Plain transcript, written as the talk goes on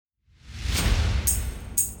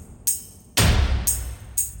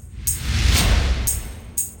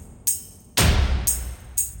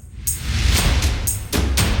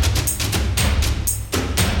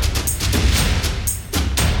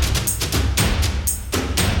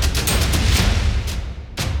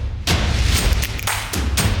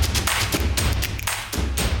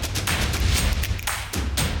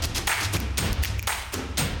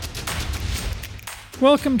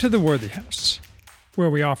Welcome to the Worthy House, where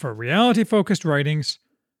we offer reality-focused writings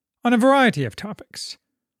on a variety of topics,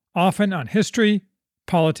 often on history,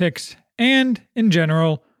 politics, and, in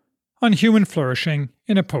general, on human flourishing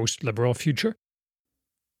in a post-liberal future.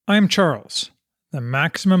 I am Charles, the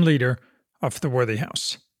maximum leader of the Worthy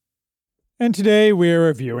House. And today we are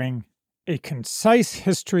reviewing A Concise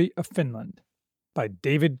History of Finland by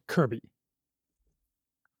David Kirby.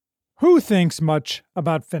 Who thinks much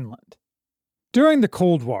about Finland? During the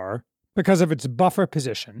Cold War, because of its buffer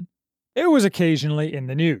position, it was occasionally in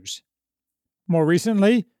the news. More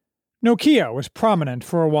recently, Nokia was prominent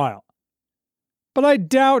for a while. But I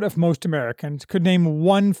doubt if most Americans could name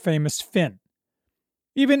one famous Finn.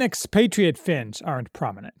 Even expatriate Finns aren't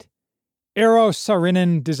prominent. Eero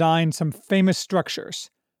Saarinen designed some famous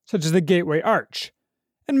structures, such as the Gateway Arch,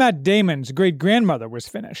 and Matt Damon's great-grandmother was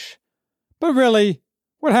Finnish. But really,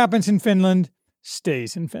 what happens in Finland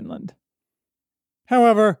stays in Finland.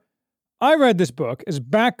 However, I read this book as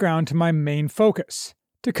background to my main focus,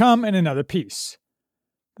 to come in another piece.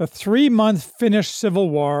 The 3-month Finnish Civil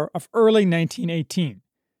War of early 1918,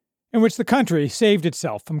 in which the country saved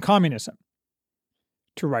itself from communism.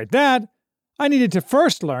 To write that, I needed to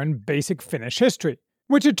first learn basic Finnish history,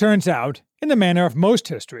 which it turns out, in the manner of most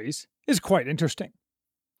histories, is quite interesting.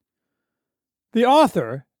 The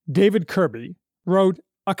author, David Kirby, wrote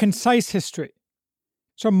A Concise History.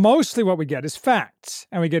 So mostly what we get is facts,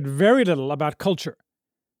 and we get very little about culture.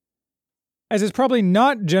 As is probably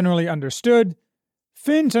not generally understood,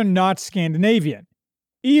 Finns are not Scandinavian,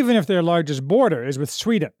 even if their largest border is with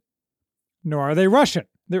Sweden. Nor are they Russian,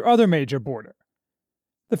 their other major border.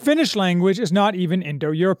 The Finnish language is not even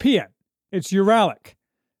Indo-European, it's Uralic,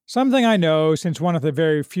 something I know since one of the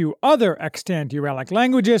very few other extant Uralic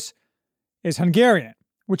languages is Hungarian,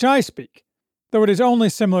 which I speak, though it is only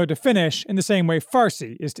similar to Finnish in the same way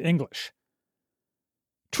Farsi is to English.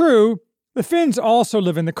 True, the Finns also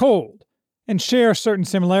live in the cold, and share certain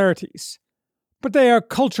similarities, but they are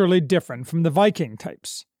culturally different from the Viking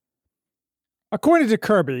types. According to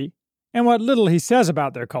Kirby, and what little he says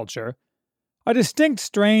about their culture, a distinct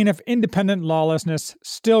strain of independent lawlessness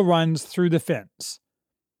still runs through the Finns.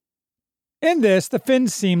 In this, the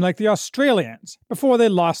Finns seem like the Australians before they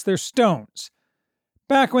lost their stones,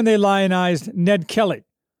 back when they lionized Ned Kelly,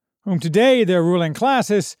 whom today their ruling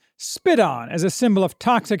classes spit on as a symbol of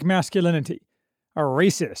toxic masculinity, a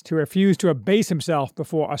racist who refused to abase himself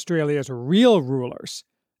before Australia's real rulers,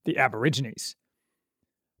 the Aborigines.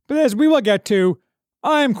 But as we will get to,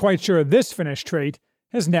 I'm quite sure this Finnish trait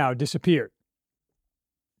has now disappeared.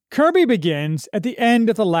 Kirby begins at the end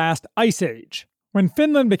of the last ice age, when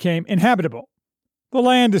Finland became inhabitable. The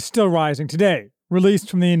land is still rising today, released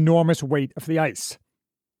from the enormous weight of the ice.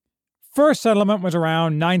 First settlement was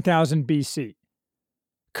around 9000 BC.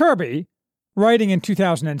 Kirby, writing in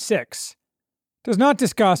 2006, does not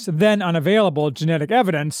discuss then unavailable genetic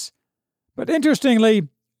evidence, but interestingly,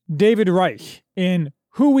 David Reich, in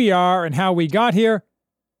Who We Are and How We Got Here,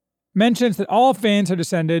 mentions that all Finns are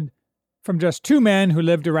descended from just 2 men who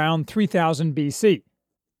lived around 3000 BC.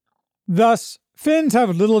 Thus, Finns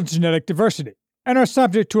have little genetic diversity and are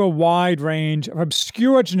subject to a wide range of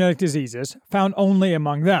obscure genetic diseases found only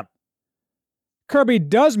among them. Kirby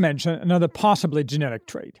does mention another possibly genetic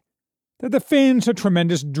trait, that the Finns are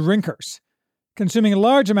tremendous drinkers, consuming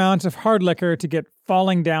large amounts of hard liquor to get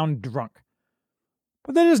falling down drunk.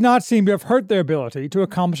 But that does not seem to have hurt their ability to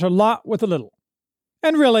accomplish a lot with a little.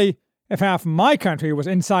 And really, if half my country was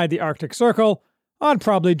inside the Arctic Circle, I'd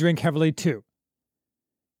probably drink heavily too.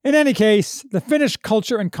 In any case, the Finnish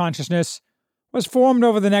culture and consciousness was formed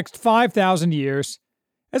over the next 5,000 years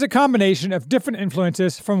as a combination of different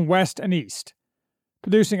influences from west and east,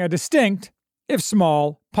 producing a distinct, if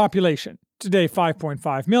small, population, today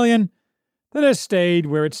 5.5 million, that has stayed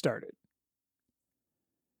where it started.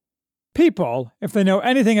 People, if they know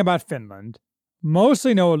anything about Finland,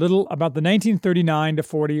 mostly know a little about the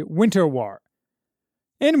 1939-40 Winter War,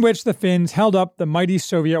 in which the Finns held up the mighty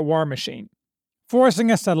Soviet war machine, forcing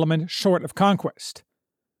a settlement short of conquest.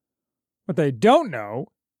 What they don't know,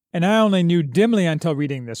 and I only knew dimly until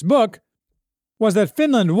reading this book, was that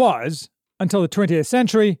Finland was, until the 20th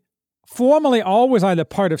century, formally always either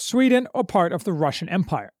part of Sweden or part of the Russian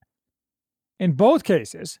Empire. In both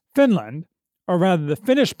cases, Finland, or rather the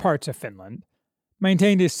Finnish parts of Finland,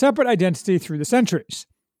 maintained a separate identity through the centuries,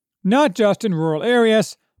 not just in rural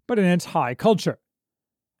areas, but in its high culture.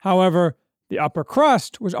 However, the upper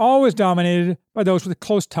crust was always dominated by those with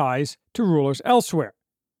close ties to rulers elsewhere.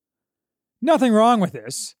 Nothing wrong with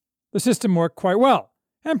this. The system worked quite well,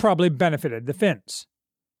 and probably benefited the Finns.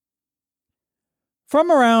 From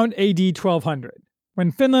around AD 1200,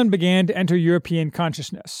 when Finland began to enter European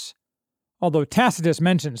consciousness. Although Tacitus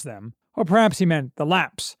mentions them, or perhaps he meant the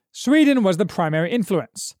Lapps, Sweden was the primary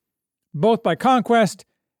influence, both by conquest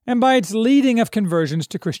and by its leading of conversions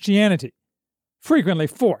to Christianity, frequently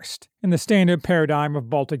forced in the standard paradigm of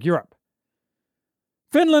Baltic Europe.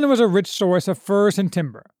 Finland was a rich source of furs and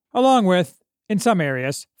timber, along with, in some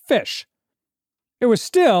areas, fish. It was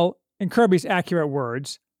still, in Kirby's accurate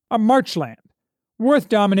words, a marchland, worth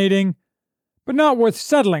dominating, but not worth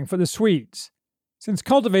settling for the Swedes, since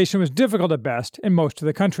cultivation was difficult at best in most of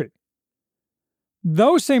the country.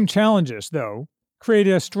 Those same challenges, though,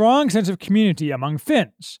 created a strong sense of community among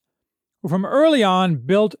Finns, who from early on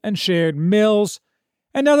built and shared mills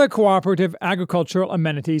and other cooperative agricultural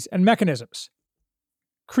amenities and mechanisms,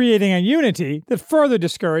 creating a unity that further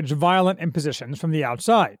discouraged violent impositions from the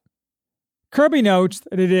outside. Kirby notes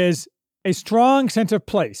that it is a strong sense of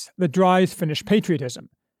place that drives Finnish patriotism,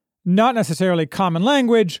 not necessarily common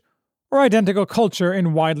language or identical culture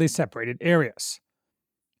in widely separated areas.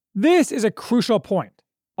 This is a crucial point,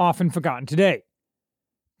 often forgotten today.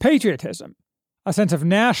 Patriotism, a sense of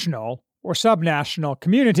national or subnational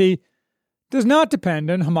community, does not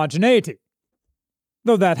depend on homogeneity,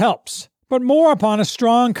 though that helps, but more upon a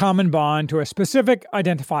strong common bond to a specific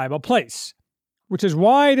identifiable place, which is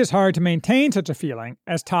why it is hard to maintain such a feeling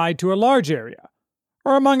as tied to a large area,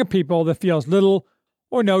 or among a people that feels little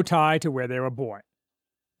or no tie to where they were born.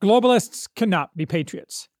 Globalists cannot be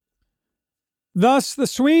patriots. Thus, the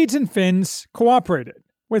Swedes and Finns cooperated,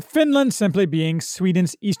 with Finland simply being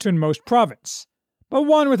Sweden's easternmost province, but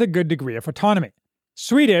one with a good degree of autonomy.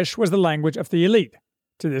 Swedish was the language of the elite.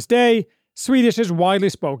 To this day, Swedish is widely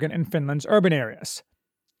spoken in Finland's urban areas.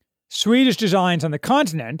 Swedish designs on the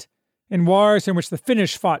continent, in wars in which the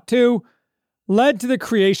Finnish fought too, led to the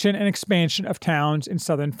creation and expansion of towns in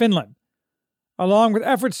southern Finland, along with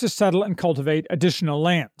efforts to settle and cultivate additional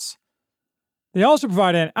lands. They also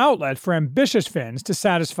provided an outlet for ambitious Finns to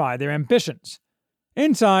satisfy their ambitions,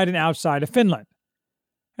 inside and outside of Finland,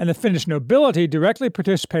 and the Finnish nobility directly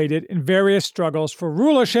participated in various struggles for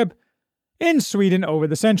rulership in Sweden over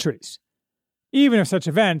the centuries, even if such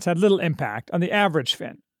events had little impact on the average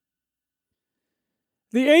Finn.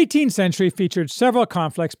 The 18th century featured several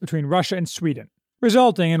conflicts between Russia and Sweden,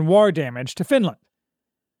 resulting in war damage to Finland.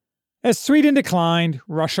 As Sweden declined,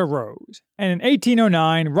 Russia rose, and in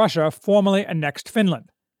 1809 Russia formally annexed Finland.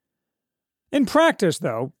 In practice,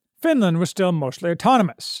 though, Finland was still mostly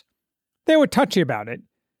autonomous. They were touchy about it,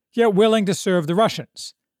 yet willing to serve the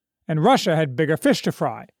Russians, and Russia had bigger fish to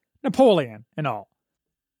fry, Napoleon and all.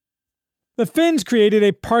 The Finns created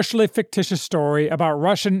a partially fictitious story about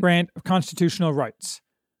Russian grant of constitutional rights,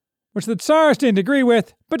 which the Tsars didn't agree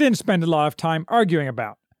with but didn't spend a lot of time arguing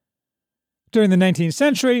about. During the 19th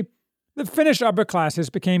century, the Finnish upper classes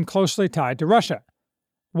became closely tied to Russia,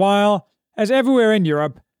 while, as everywhere in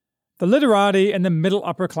Europe, the literati and the middle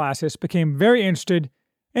upper classes became very interested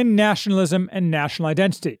in nationalism and national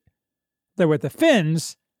identity, though with the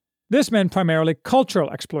Finns, this meant primarily cultural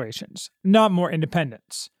explorations, not more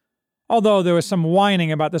independence, although there was some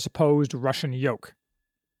whining about the supposed Russian yoke.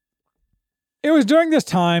 It was during this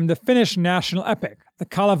time the Finnish national epic, the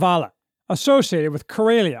Kalevala, associated with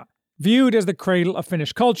Karelia, viewed as the cradle of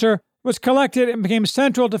Finnish culture, was collected and became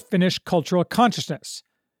central to Finnish cultural consciousness,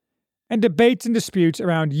 and debates and disputes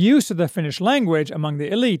around use of the Finnish language among the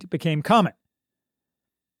elite became common.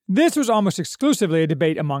 This was almost exclusively a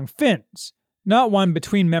debate among Finns, not one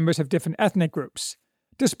between members of different ethnic groups,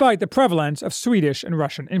 despite the prevalence of Swedish and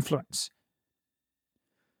Russian influence.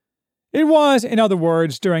 It was, in other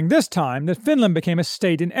words, during this time that Finland became a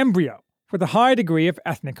state in embryo, with a high degree of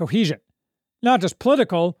ethnic cohesion, not just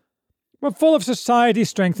political, but full of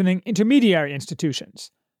society-strengthening intermediary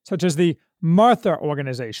institutions, such as the Martha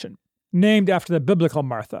organization, named after the biblical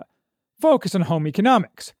Martha, focused on home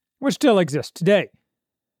economics, which still exists today.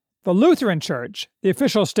 The Lutheran Church, the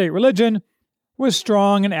official state religion, was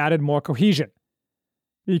strong and added more cohesion.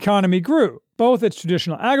 The economy grew, both its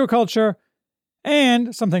traditional agriculture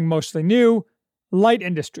and, something mostly new, light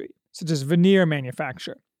industry, such as veneer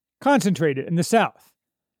manufacture, concentrated in the south.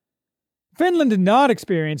 Finland did not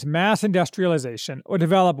experience mass industrialization or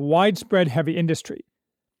develop widespread heavy industry,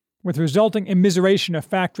 with resulting immiseration of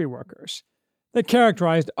factory workers that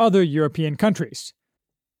characterized other European countries.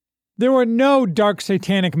 There were no dark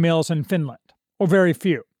satanic mills in Finland, or very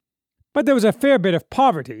few, but there was a fair bit of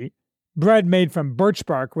poverty. Bread made from birch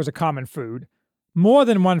bark was a common food, more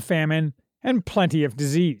than one famine, and plenty of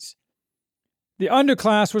disease. The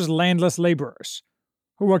underclass was landless laborers,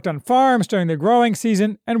 who worked on farms during the growing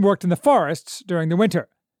season and worked in the forests during the winter.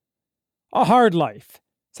 A hard life,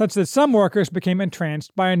 such that some workers became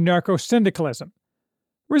entranced by a narco-syndicalism,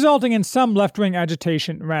 resulting in some left-wing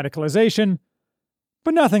agitation and radicalization,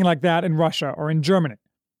 but nothing like that in Russia or in Germany.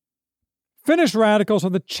 Finnish radicals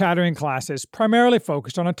of the chattering classes primarily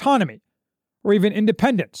focused on autonomy, or even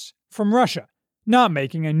independence, from Russia, not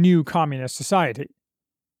making a new communist society.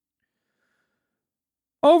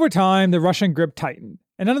 Over time, the Russian grip tightened,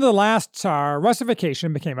 and under the last Tsar,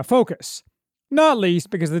 Russification became a focus, not least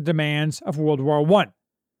because of the demands of World War I.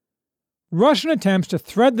 Russian attempts to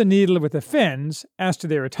thread the needle with the Finns as to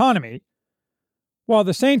their autonomy, while at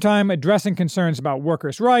the same time addressing concerns about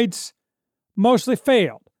workers' rights, mostly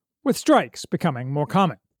failed, with strikes becoming more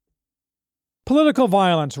common. Political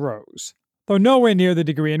violence rose, though nowhere near the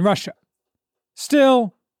degree in Russia.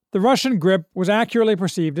 Still, the Russian grip was accurately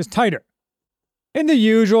perceived as tighter, in the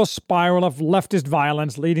usual spiral of leftist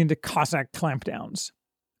violence leading to Cossack clampdowns.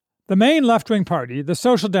 The main left-wing party, the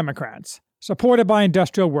Social Democrats, supported by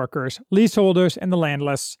industrial workers, leaseholders, and the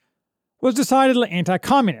landless, was decidedly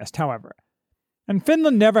anti-communist, however, and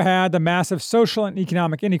Finland never had the massive social and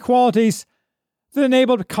economic inequalities that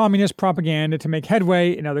enabled communist propaganda to make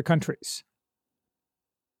headway in other countries.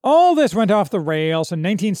 All this went off the rails in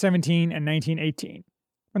 1917 and 1918,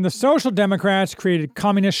 when the Social Democrats created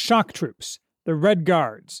communist shock troops, the Red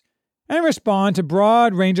Guards, and in response a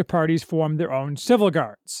broad range of parties formed their own civil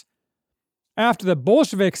guards. After the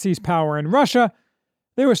Bolsheviks seized power in Russia,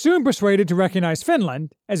 they were soon persuaded to recognize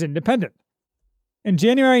Finland as independent. In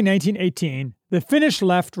January 1918, the Finnish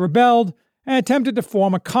left rebelled and attempted to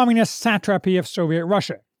form a communist satrapy of Soviet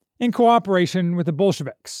Russia, in cooperation with the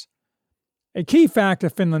Bolsheviks. A key fact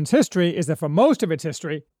of Finland's history is that for most of its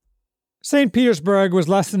history, St. Petersburg was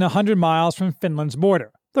less than 100 miles from Finland's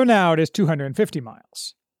border, though now it is 250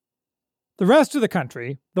 miles. The rest of the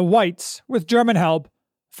country, the Whites, with German help,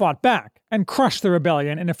 fought back and crushed the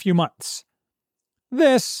rebellion in a few months.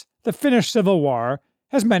 This, the Finnish Civil War,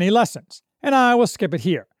 has many lessons, and I will skip it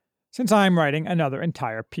here, since I am writing another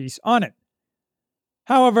entire piece on it.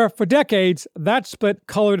 However, for decades, that split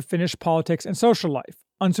colored Finnish politics and social life,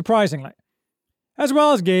 unsurprisingly, as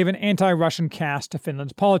well as gave an anti-Russian cast to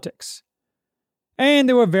Finland's politics. And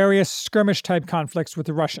there were various skirmish-type conflicts with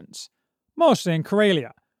the Russians, mostly in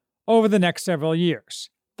Karelia, over the next several years,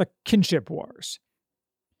 the Kinship Wars.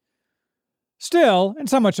 Still, and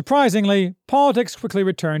somewhat surprisingly, politics quickly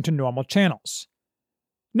returned to normal channels.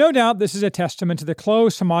 No doubt this is a testament to the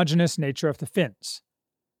close, homogeneous nature of the Finns.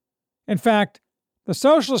 In fact, the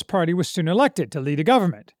Socialist Party was soon elected to lead a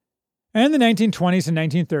government, and in the 1920s and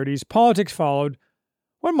 1930s, politics followed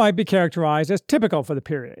what might be characterized as typical for the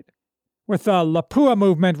period, with the Lapua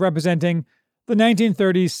movement representing the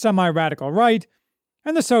 1930s semi-radical right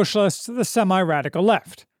and the socialists the semi-radical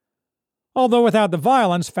left, although without the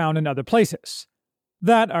violence found in other places,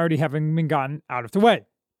 that already having been gotten out of the way.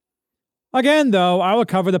 Again, though, I will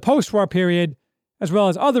cover the post-war period, as well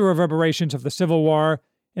as other reverberations of the Civil War,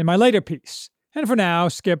 in my later piece, and for now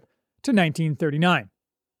skip to 1939.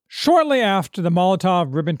 Shortly after the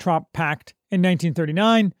Molotov-Ribbentrop Pact in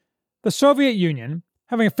 1939, the Soviet Union,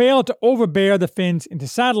 having failed to overbear the Finns into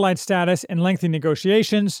satellite status in lengthy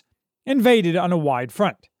negotiations, invaded on a wide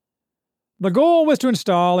front. The goal was to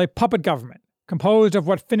install a puppet government composed of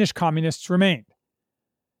what Finnish communists remained.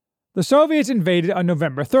 The Soviets invaded on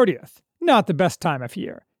November 30th, not the best time of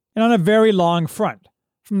year, and on a very long front,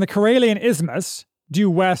 from the Karelian Isthmus, due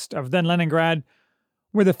west of then Leningrad,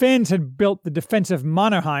 where the Finns had built the defensive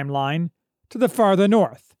Mannerheim line, to the farther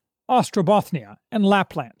north, Ostrobothnia and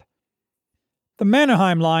Lapland. The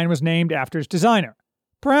Mannerheim line was named after its designer,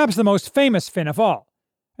 perhaps the most famous Finn of all,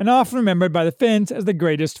 and often remembered by the Finns as the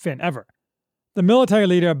greatest Finn ever, the military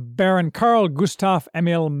leader Baron Carl Gustaf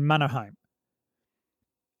Emil Mannerheim.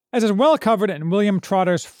 As is well covered in William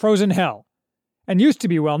Trotter's Frozen Hell, and used to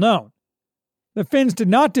be well known, the Finns did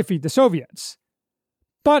not defeat the Soviets,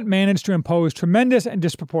 but managed to impose tremendous and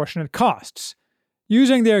disproportionate costs,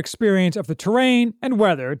 using their experience of the terrain and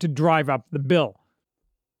weather to drive up the bill.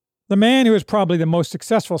 The man who is probably the most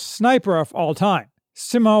successful sniper of all time,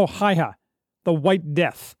 Simo Häyhä, the White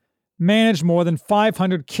Death, managed more than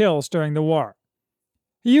 500 kills during the war.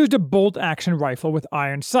 He used a bolt-action rifle with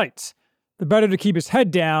iron sights, the better to keep his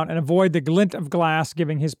head down and avoid the glint of glass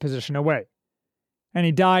giving his position away. And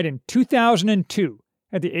he died in 2002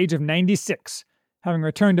 at the age of 96, having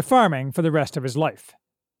returned to farming for the rest of his life.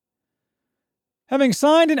 Having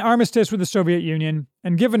signed an armistice with the Soviet Union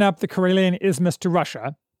and given up the Karelian Isthmus to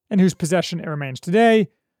Russia, in whose possession it remains today,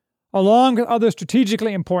 along with other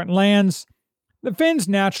strategically important lands, the Finns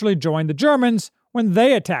naturally joined the Germans when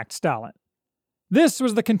they attacked Stalin. This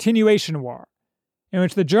was the Continuation War, in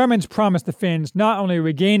which the Germans promised the Finns not only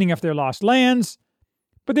regaining of their lost lands,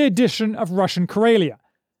 but the addition of Russian Karelia,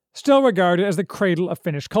 still regarded as the cradle of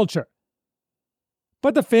Finnish culture.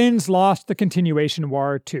 But the Finns lost the continuation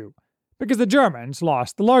war too, because the Germans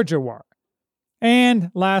lost the larger war.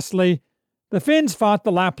 And, lastly, the Finns fought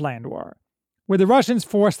the Lapland War, where the Russians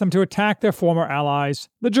forced them to attack their former allies,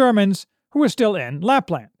 the Germans, who were still in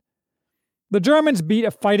Lapland. The Germans beat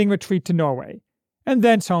a fighting retreat to Norway, and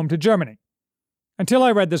thence home to Germany. Until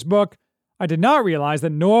I read this book, I did not realize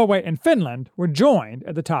that Norway and Finland were joined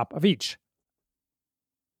at the top of each.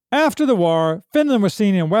 After the war, Finland was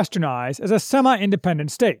seen in Western eyes as a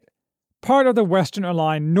semi-independent state, part of the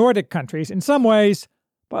Western-aligned Nordic countries in some ways,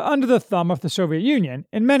 but under the thumb of the Soviet Union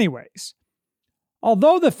in many ways.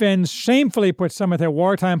 Although the Finns shamefully put some of their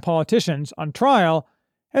wartime politicians on trial,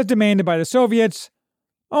 as demanded by the Soviets,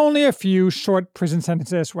 only a few short prison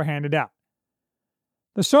sentences were handed out.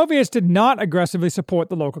 The Soviets did not aggressively support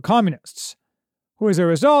the local communists, who as a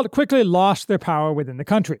result quickly lost their power within the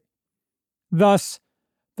country. Thus,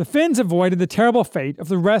 the Finns avoided the terrible fate of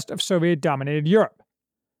the rest of Soviet-dominated Europe.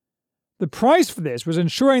 The price for this was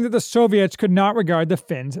ensuring that the Soviets could not regard the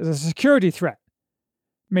Finns as a security threat,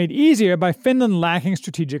 made easier by Finland lacking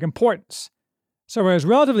strategic importance, so it was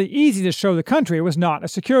relatively easy to show the country was not a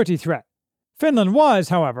security threat. Finland was,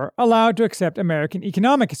 however, allowed to accept American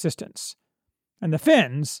economic assistance, and the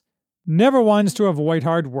Finns, never ones to avoid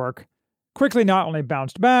hard work, quickly not only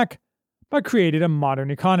bounced back, but created a modern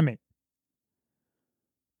economy.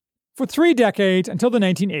 For 3 decades until the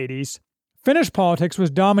 1980s, Finnish politics was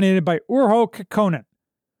dominated by Urho Kekkonen,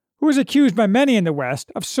 who was accused by many in the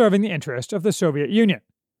West of serving the interests of the Soviet Union.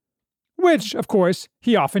 Which, of course,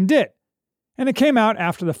 he often did, and it came out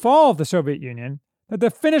after the fall of the Soviet Union that the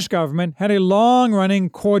Finnish government had a long-running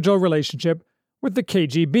cordial relationship with the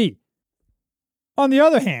KGB. On the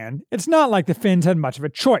other hand, it's not like the Finns had much of a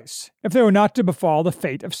choice if they were not to befall the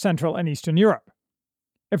fate of Central and Eastern Europe.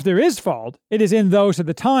 If there is fault, it is in those at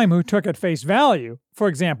the time who took at face value, for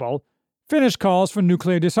example, Finnish calls for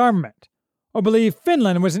nuclear disarmament, or believed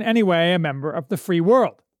Finland was in any way a member of the free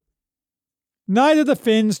world. Neither the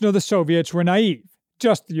Finns nor the Soviets were naive,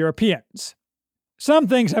 just the Europeans. Some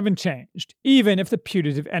things haven't changed, even if the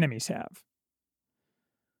putative enemies have.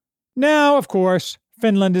 Now, of course,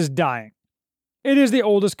 Finland is dying. It is the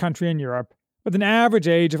oldest country in Europe, with an average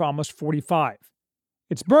age of almost 45.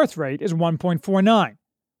 Its birth rate is 1.49,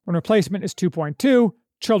 when replacement is 2.2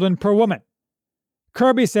 children per woman.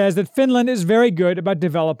 Kirby says that Finland is very good about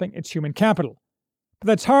developing its human capital, but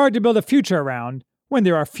that's hard to build a future around when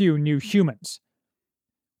there are few new humans.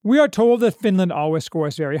 We are told that Finland always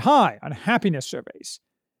scores very high on happiness surveys,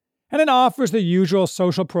 and it offers the usual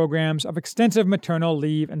social programs of extensive maternal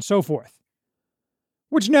leave and so forth,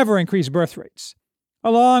 which never increase birth rates,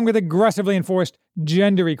 along with aggressively enforced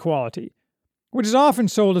gender equality, which is often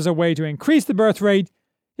sold as a way to increase the birth rate,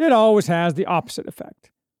 yet always has the opposite effect,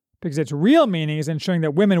 because its real meaning is ensuring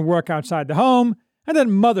that women work outside the home and that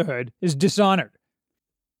motherhood is dishonored.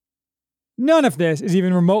 None of this is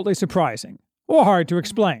even remotely surprising, or hard to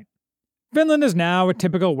explain. Finland is now a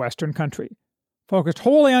typical Western country, focused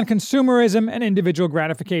wholly on consumerism and individual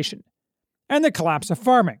gratification, and the collapse of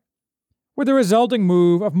farming, with the resulting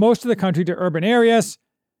move of most of the country to urban areas,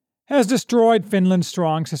 has destroyed Finland's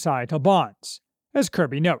strong societal bonds, as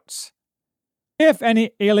Kirby notes. If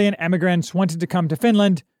any alien emigrants wanted to come to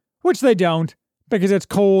Finland, which they don't, because it's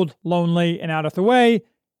cold, lonely, and out of the way,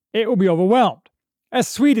 it will be overwhelmed, as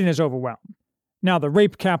Sweden is overwhelmed, now the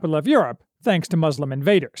rape capital of Europe thanks to Muslim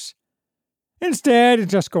invaders. Instead,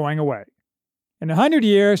 it's just going away. In 100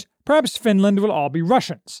 years, perhaps Finland will all be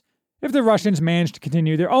Russians, if the Russians manage to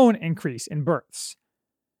continue their own increase in births.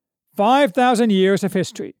 5,000 years of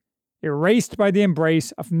history, erased by the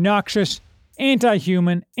embrace of noxious,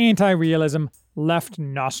 anti-human, anti-realism left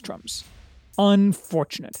nostrums.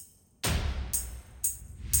 Unfortunate.